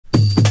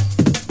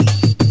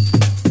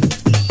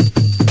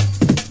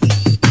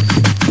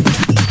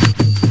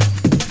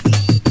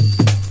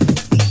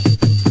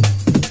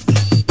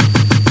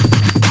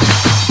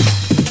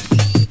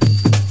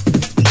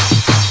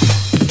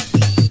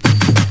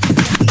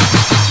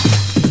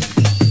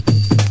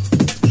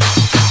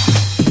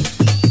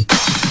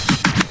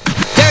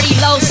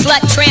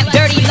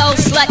dirty low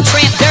slut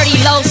tramp, dirty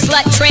low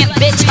slut tramp,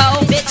 bitch hoe,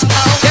 bitch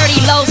hoe.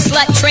 Dirty low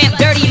slut tramp,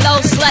 dirty low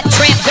slut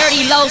tramp,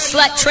 dirty low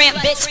slut tramp,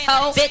 bitch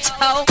hoe, bitch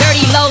hoe.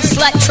 Dirty low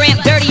slut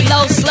tramp, dirty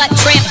low slut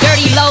tramp,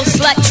 dirty low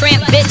slut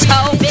tramp, bitch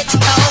hoe, bitch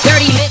hoe.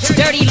 Dirty lips,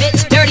 dirty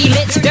lips, dirty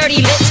lips,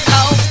 dirty lips,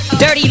 hoe.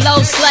 Dirty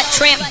low slut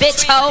tramp,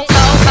 bitch hoe,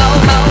 ho ho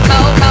ho ho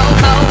ho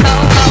ho ho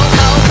ho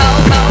ho ho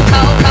ho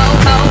ho ho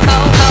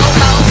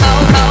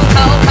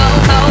ho ho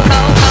ho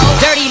ho.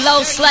 Dirty low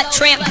slut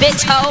tramp,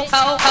 bitch hoe,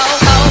 ho ho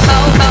ho ho ho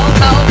ho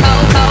ho ho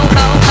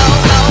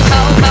ho ho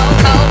ho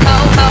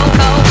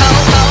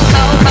ho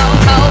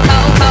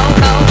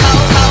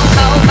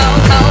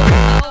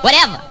ho.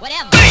 Whatever.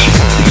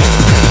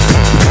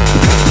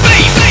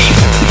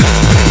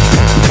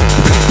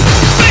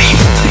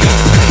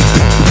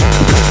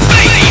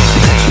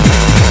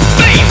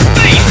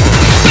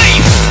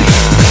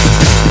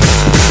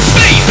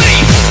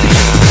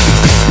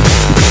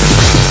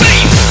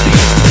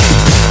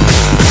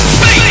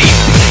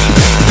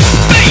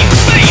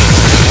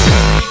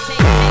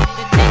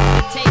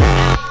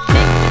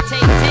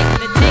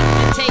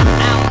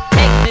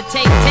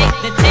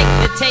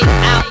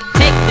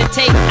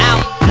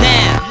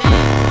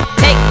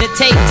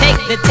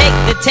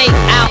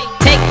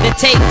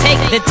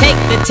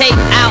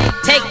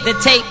 Take the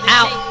tape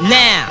out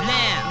now.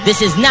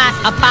 This is not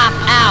a pop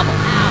album.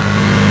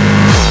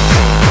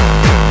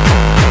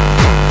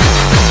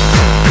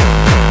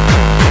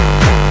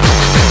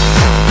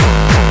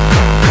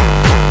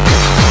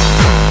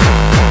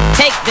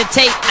 Take the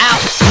tape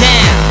out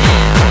now.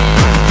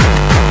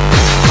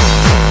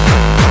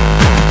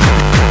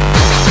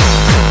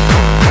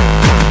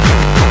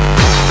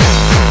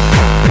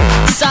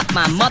 Suck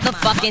my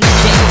motherfucking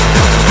dick.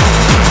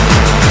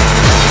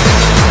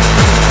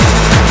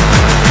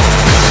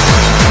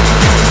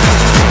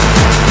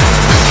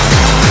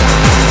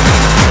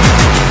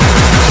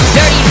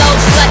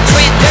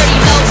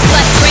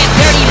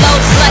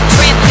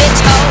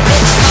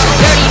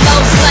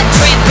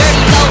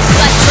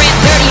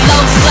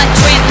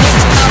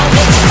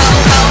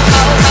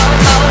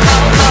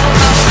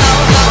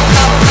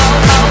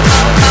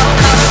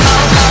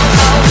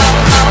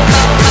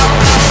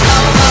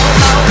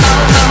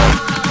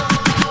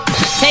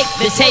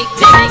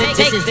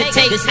 This is the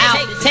tape out.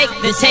 Take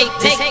the tape,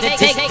 take the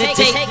tape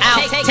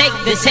out. Take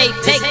the tape,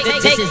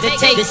 this is the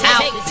tape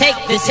out. Take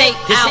the tape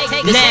out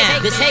now.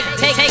 This tape,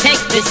 take the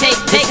tape, this is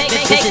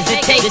the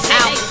tape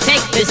out.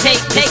 Take the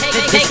tape, take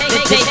the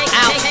tape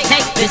out.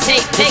 Take the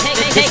tape,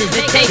 this is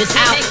the tape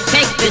out.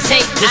 Take the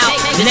tape out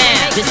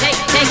now. This tape,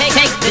 take the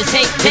tape, this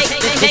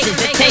is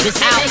the tape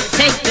out.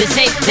 Take the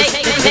tape, take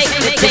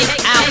the tape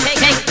out.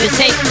 Take the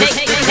tape, this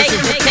is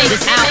the tape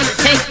out.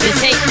 Take the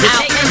tape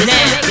out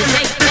now.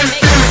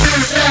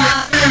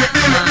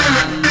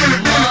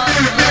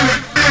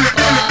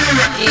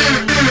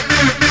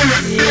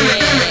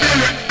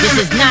 This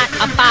is not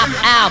a pop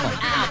album.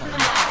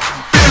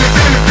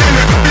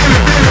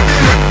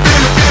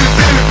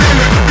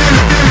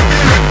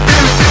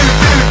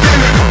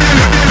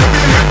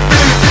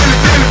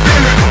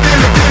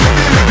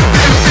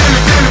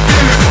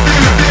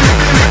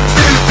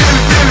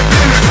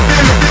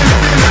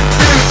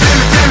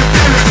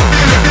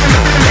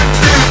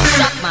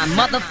 Suck my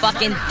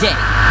motherfucking dick.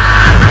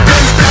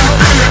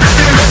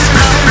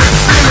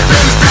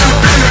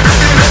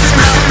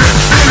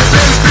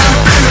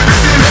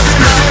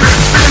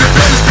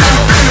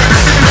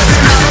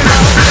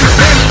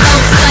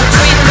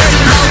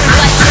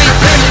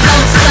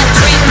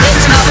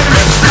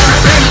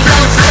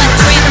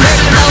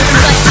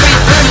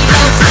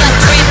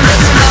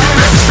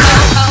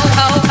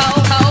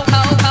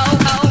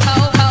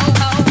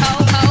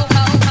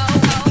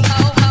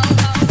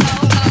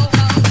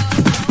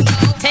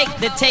 Take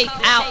the tape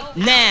out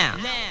now.